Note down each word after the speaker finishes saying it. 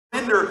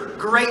render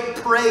great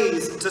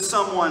praise to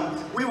someone,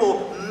 we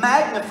will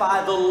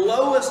magnify the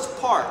lowest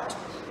part,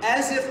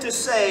 as if to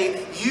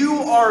say, you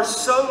are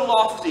so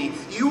lofty,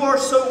 you are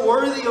so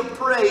worthy of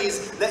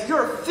praise that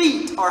your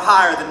feet are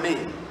higher than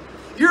me.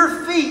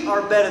 Your feet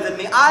are better than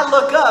me. I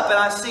look up and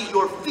I see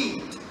your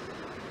feet.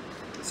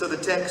 So the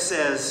text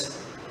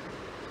says,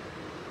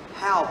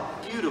 how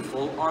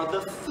beautiful are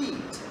the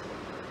feet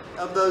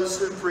of those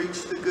who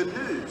preach the good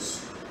news.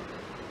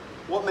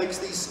 What makes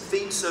these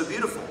feet so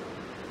beautiful?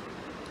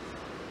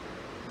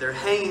 They're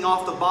hanging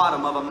off the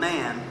bottom of a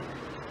man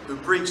who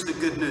preached the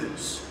good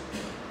news.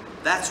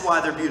 That's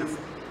why they're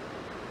beautiful.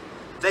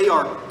 They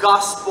are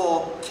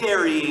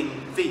gospel-carrying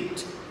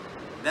feet.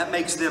 That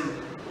makes them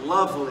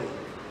lovely.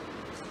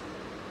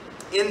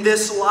 In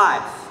this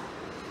life,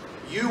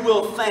 you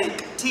will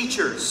thank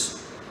teachers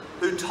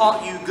who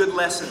taught you good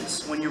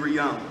lessons when you were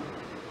young.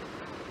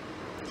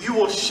 You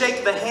will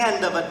shake the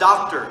hand of a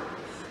doctor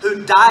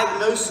who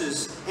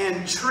diagnoses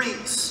and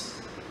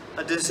treats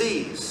a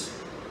disease.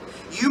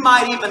 You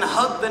might even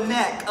hug the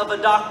neck of a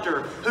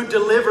doctor who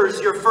delivers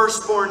your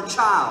firstborn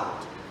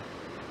child.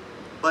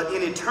 But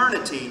in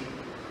eternity,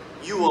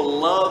 you will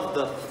love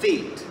the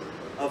feet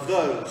of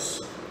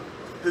those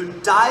who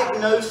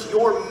diagnosed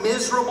your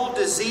miserable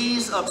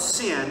disease of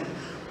sin,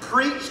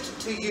 preached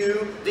to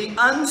you the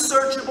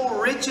unsearchable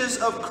riches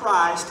of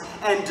Christ,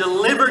 and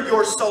delivered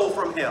your soul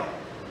from hell.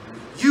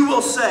 You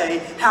will say,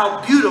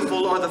 how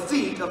beautiful are the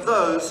feet of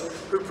those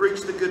who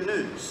preach the good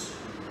news.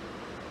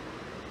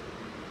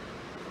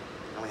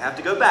 And we have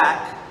to go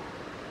back,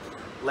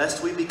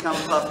 lest we become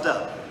puffed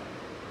up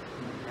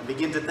and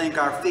begin to think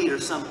our feet are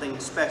something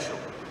special.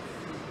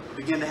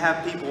 We begin to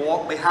have people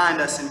walk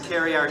behind us and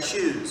carry our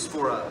shoes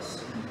for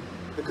us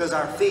because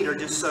our feet are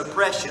just so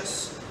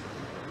precious.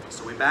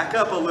 So we back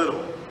up a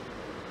little.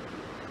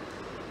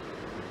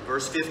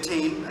 Verse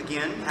 15,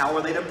 again, how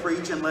are they to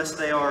preach unless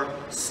they are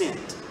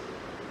sent?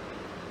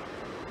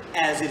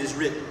 As it is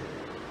written,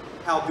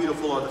 how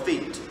beautiful are the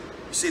feet.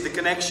 You see the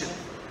connection.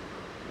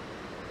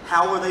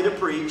 How are they to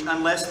preach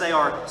unless they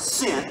are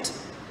sent?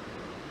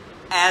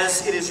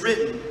 As it is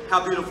written,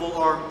 how beautiful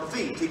are the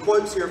feet. He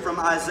quotes here from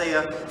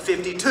Isaiah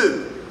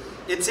 52.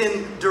 It's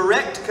in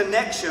direct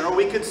connection, or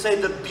we could say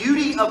the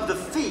beauty of the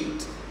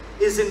feet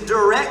is in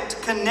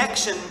direct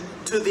connection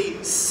to the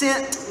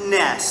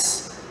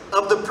sentness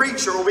of the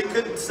preacher, or we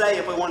could say,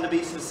 if we wanted to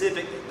be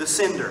specific, the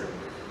sender.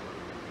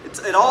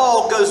 It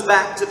all goes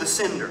back to the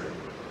sender.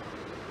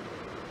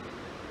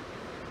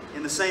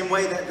 In the same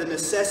way that the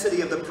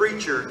necessity of the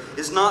preacher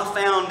is not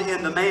found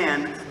in the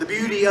man, the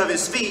beauty of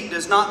his feet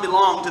does not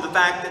belong to the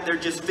fact that they're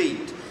just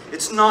feet.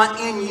 It's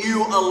not in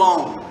you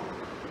alone.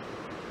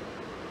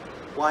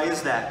 Why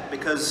is that?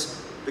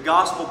 Because the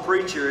gospel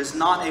preacher is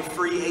not a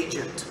free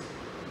agent.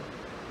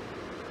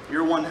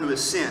 You're one who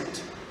is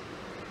sent.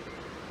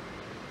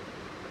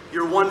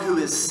 You're one who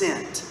is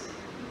sent.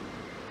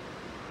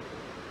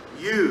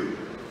 You,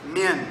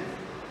 men,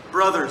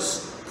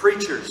 brothers,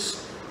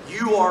 preachers,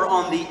 you are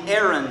on the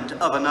errand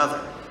of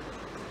another.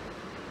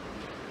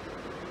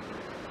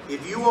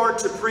 If you are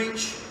to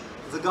preach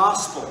the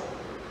gospel,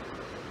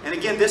 and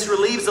again, this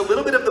relieves a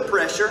little bit of the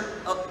pressure,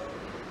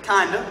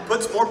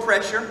 puts more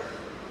pressure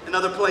in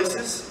other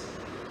places.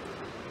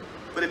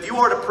 But if you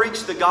are to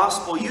preach the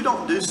gospel, you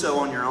don't do so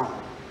on your own.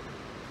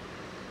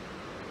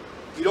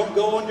 You don't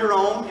go on your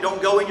own. You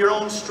don't go in your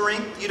own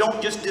strength. You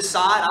don't just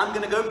decide, I'm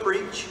going to go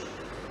preach.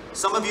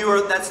 Some of you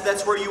are,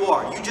 that's where you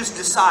are. You just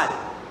decided,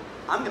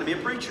 I'm going to be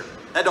a preacher.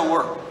 That don't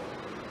work.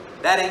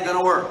 That ain't going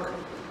to work.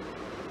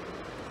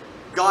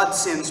 God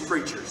sends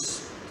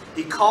preachers.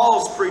 He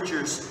calls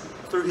preachers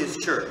through His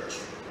church.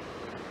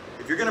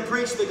 If you're going to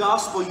preach the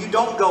gospel, you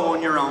don't go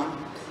on your own.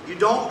 You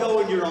don't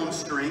go in your own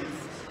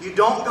strength. You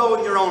don't go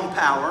in your own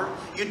power.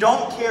 You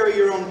don't carry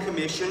your own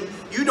commission.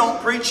 You don't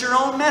preach your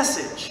own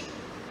message.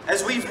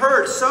 As we've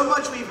heard, so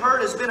much we've heard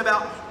has been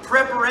about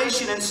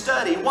preparation and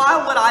study. Why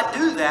would I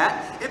do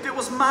that if it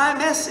was my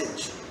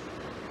message?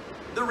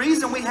 The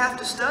reason we have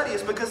to study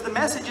is because the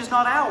message is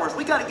not ours.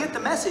 We got to get the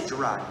message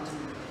right.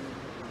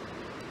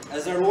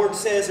 As our Lord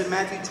says in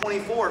Matthew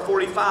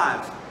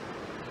 24:45,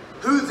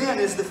 who then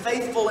is the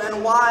faithful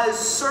and wise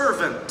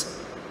servant?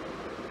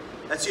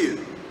 That's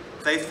you.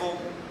 Faithful,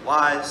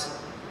 wise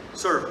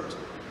servant,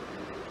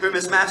 whom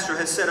his master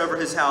has set over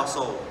his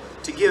household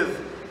to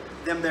give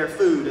them their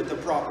food at the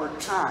proper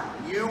time.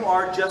 You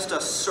are just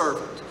a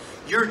servant.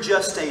 You're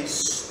just a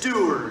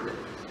steward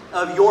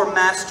of your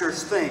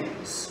master's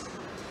things.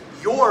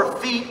 Your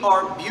feet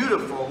are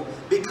beautiful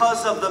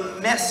because of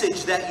the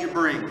message that you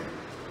bring.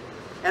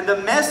 And the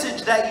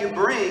message that you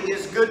bring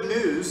is good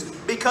news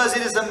because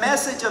it is a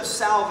message of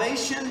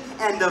salvation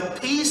and of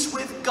peace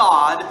with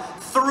God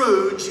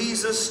through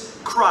Jesus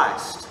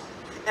Christ.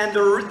 And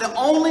the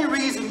only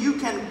reason you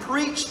can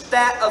preach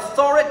that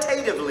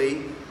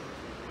authoritatively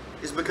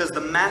is because the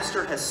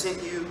Master has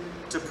sent you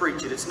to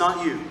preach it. It's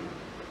not you.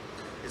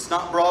 It's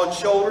not broad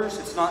shoulders.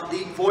 It's not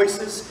deep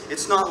voices.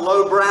 It's not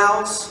low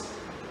brows.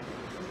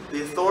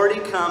 The authority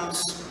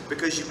comes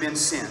because you've been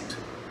sent.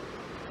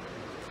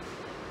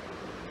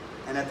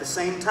 And at the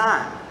same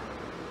time,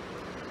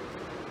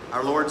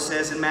 Our Lord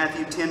says in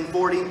Matthew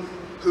 10:40,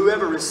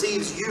 whoever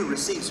receives you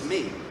receives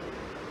me,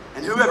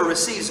 and whoever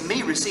receives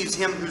me receives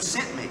him who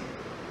sent me.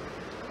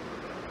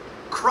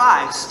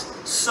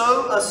 Christ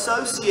so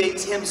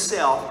associates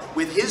himself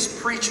with his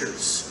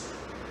preachers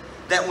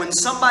that when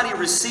somebody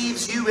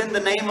receives you in the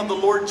name of the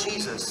Lord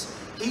Jesus,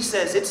 he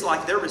says it's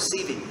like they're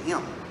receiving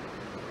him.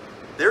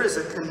 There is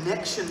a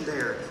connection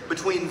there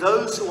between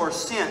those who are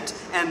sent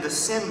and the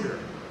sender.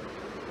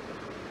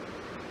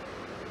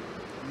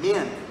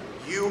 Men,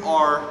 you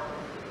are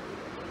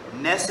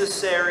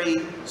necessary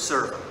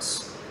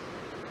servants.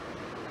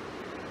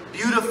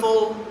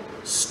 Beautiful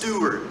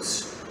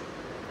stewards.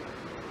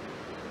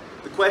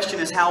 The question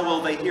is, how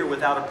will they hear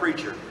without a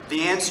preacher?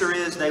 The answer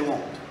is they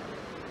won't.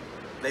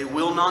 They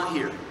will not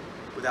hear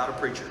without a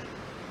preacher.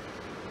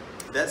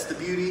 That's the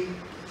beauty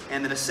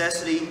and the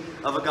necessity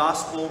of a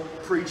gospel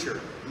preacher.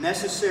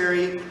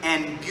 Necessary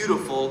and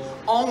beautiful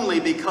only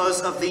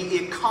because of the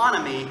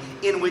economy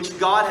in which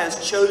God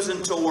has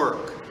chosen to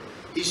work.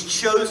 He's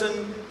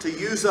chosen to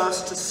use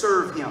us to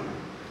serve Him.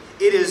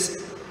 It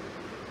is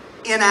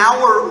in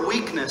our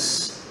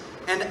weakness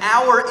and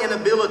our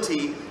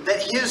inability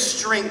that His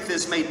strength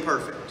is made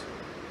perfect.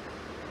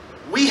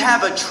 We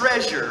have a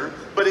treasure,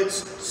 but it's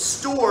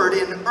stored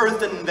in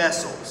earthen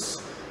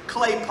vessels,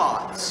 clay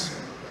pots,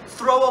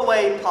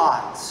 throwaway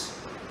pots.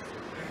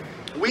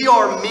 We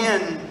are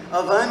men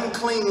of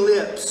unclean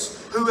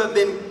lips who have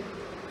been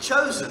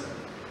chosen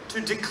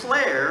to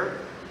declare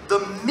the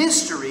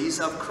mysteries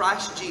of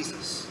Christ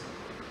Jesus.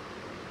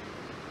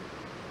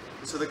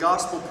 So the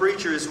gospel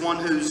preacher is one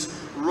whose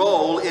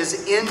role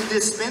is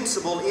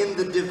indispensable in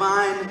the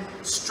divine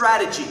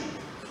strategy.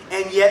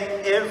 And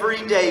yet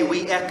every day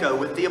we echo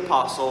with the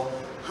apostle,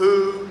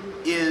 who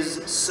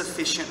is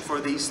sufficient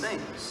for these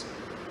things?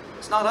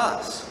 It's not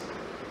us.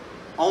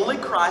 Only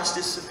Christ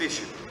is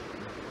sufficient.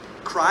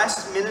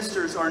 Christ's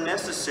ministers are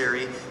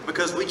necessary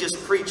because we just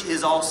preach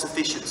His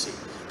all-sufficiency.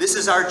 This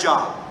is our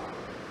job.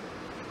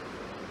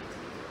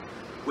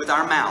 With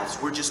our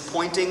mouths, we're just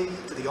pointing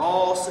to the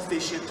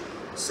all-sufficient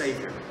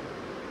Savior.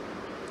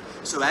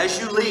 So as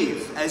you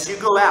leave, as you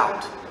go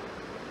out,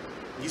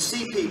 you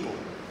see people,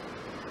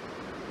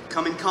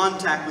 come in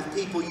contact with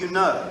people you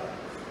know,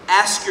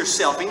 ask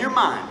yourself in your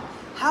mind,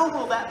 how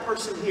will that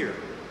person hear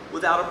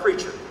without a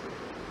preacher?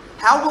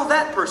 How will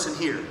that person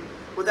hear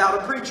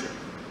without a preacher?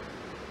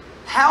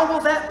 How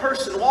will that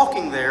person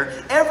walking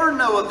there ever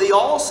know of the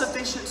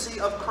all-sufficiency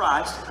of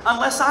Christ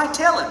unless I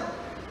tell him?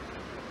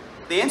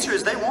 The answer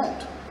is they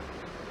won't.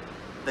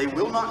 They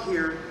will not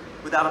hear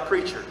without a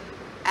preacher.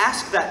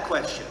 Ask that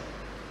question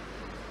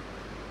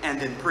and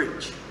then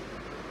preach.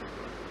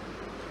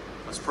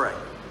 Let's pray.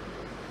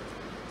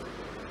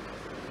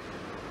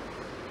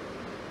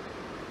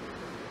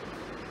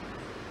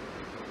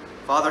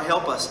 Father,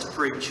 help us to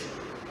preach.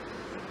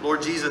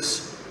 Lord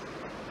Jesus,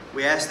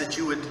 we ask that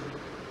you would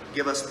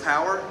give us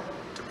power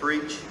to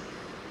preach.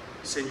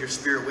 Send your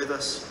Spirit with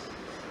us.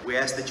 We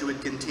ask that you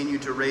would continue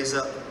to raise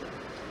up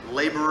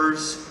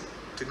laborers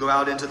to go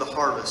out into the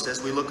harvest.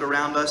 As we look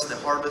around us, the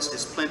harvest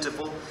is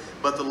plentiful,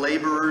 but the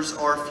laborers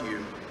are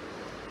few.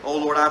 Oh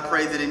Lord, I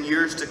pray that in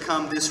years to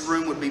come, this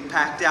room would be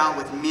packed out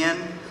with men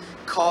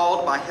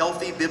called by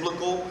healthy,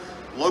 biblical,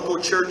 local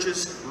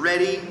churches,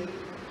 ready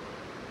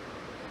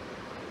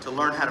to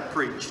learn how to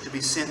preach, to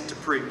be sent to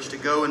preach, to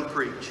go and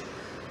preach.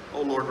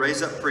 Oh Lord,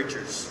 raise up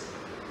preachers.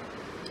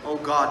 Oh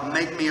God,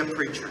 make me a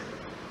preacher.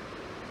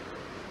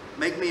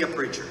 Make me a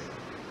preacher.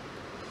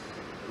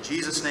 In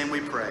Jesus' name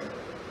we pray.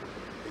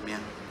 Amen.